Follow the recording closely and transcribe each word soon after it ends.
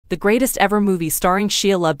the greatest ever movie starring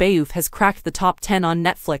Shia LaBeouf has cracked the top 10 on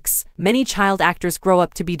Netflix. Many child actors grow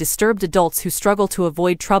up to be disturbed adults who struggle to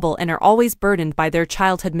avoid trouble and are always burdened by their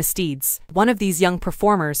childhood misdeeds. One of these young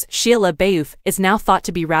performers, Shia LaBeouf, is now thought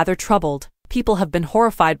to be rather troubled. People have been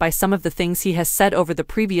horrified by some of the things he has said over the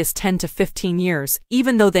previous 10 to 15 years,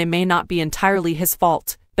 even though they may not be entirely his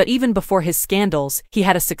fault. But even before his scandals, he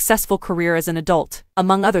had a successful career as an adult.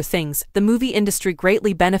 Among other things, the movie industry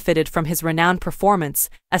greatly benefited from his renowned performance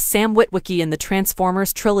as Sam Witwicky in the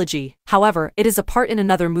Transformers trilogy. However, it is a part in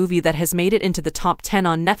another movie that has made it into the top 10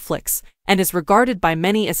 on Netflix, and is regarded by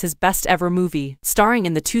many as his best ever movie. Starring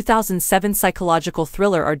in the 2007 psychological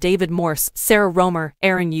thriller are David Morse, Sarah Romer,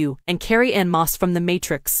 Aaron Yu, and Carrie-Anne Moss from The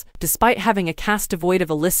Matrix. Despite having a cast devoid of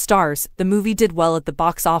A-list stars, the movie did well at the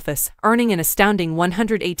box office, earning an astounding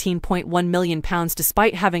 £118.1 million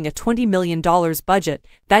despite having a $20 million budget.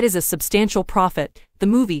 That is a substantial profit. The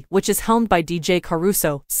movie, which is helmed by DJ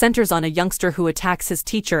Caruso, centers on a youngster who attacks his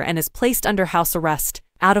teacher and is placed under house arrest.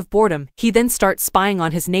 Out of boredom, he then starts spying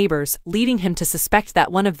on his neighbors, leading him to suspect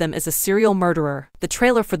that one of them is a serial murderer. The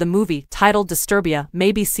trailer for the movie, titled Disturbia,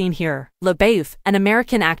 may be seen here. LaBeouf, an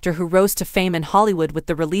American actor who rose to fame in Hollywood with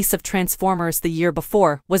the release of Transformers the year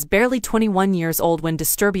before, was barely 21 years old when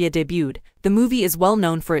Disturbia debuted. The movie is well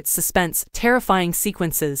known for its suspense, terrifying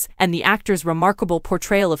sequences, and the actor's remarkable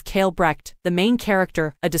portrayal of Cale Brecht, the main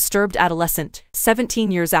character, a disturbed adolescent. 17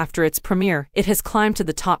 years after its premiere, it has climbed to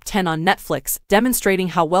the top 10 on Netflix, demonstrating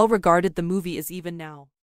how well regarded the movie is even now.